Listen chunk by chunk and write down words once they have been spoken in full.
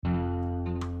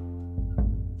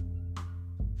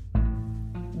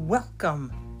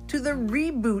Welcome to the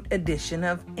reboot edition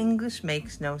of English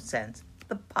Makes No Sense,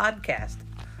 the podcast.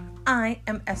 I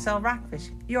am SL Rockfish,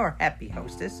 your happy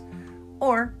hostess,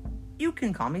 or you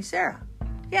can call me Sarah.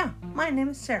 Yeah, my name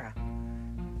is Sarah.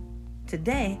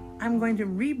 Today, I'm going to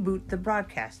reboot the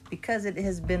broadcast because it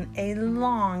has been a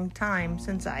long time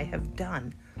since I have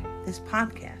done this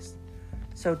podcast.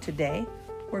 So today,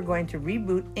 we're going to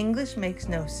reboot English Makes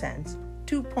No Sense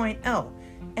 2.0.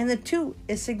 And the 2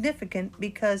 is significant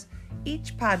because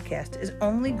each podcast is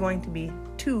only going to be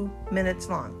 2 minutes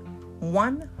long,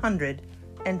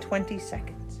 120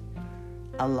 seconds.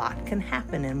 A lot can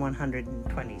happen in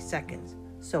 120 seconds,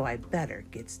 so I better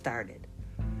get started.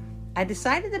 I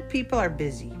decided that people are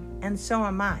busy, and so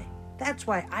am I. That's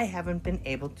why I haven't been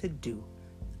able to do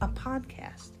a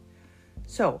podcast.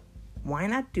 So, why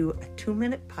not do a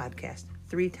 2-minute podcast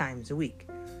 3 times a week?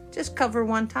 Just cover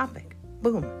one topic.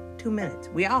 Boom, 2 minutes.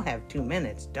 We all have 2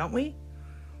 minutes, don't we?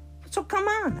 So come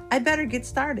on, I better get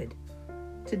started.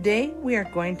 Today we are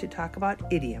going to talk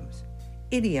about idioms.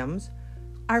 Idioms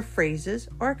are phrases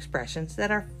or expressions that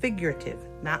are figurative,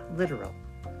 not literal.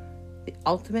 The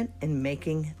ultimate in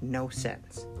making no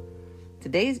sense.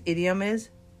 Today's idiom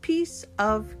is piece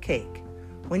of cake.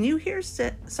 When you hear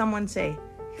someone say,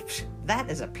 that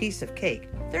is a piece of cake,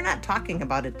 they're not talking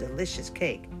about a delicious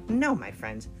cake. No, my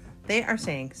friends. They are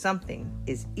saying something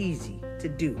is easy to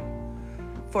do.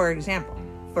 For example,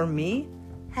 for me,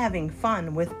 having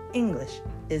fun with English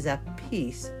is a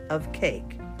piece of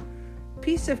cake.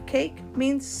 Piece of cake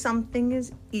means something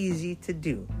is easy to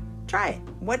do. Try it.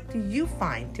 What do you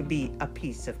find to be a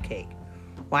piece of cake?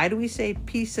 Why do we say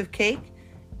piece of cake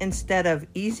instead of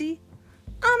easy?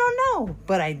 I don't know,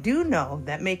 but I do know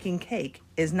that making cake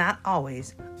is not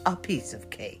always a piece of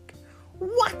cake.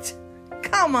 What?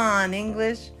 Come on,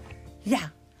 English. Yeah,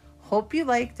 hope you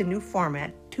like the new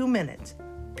format, 2 minutes.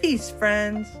 Peace,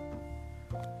 friends.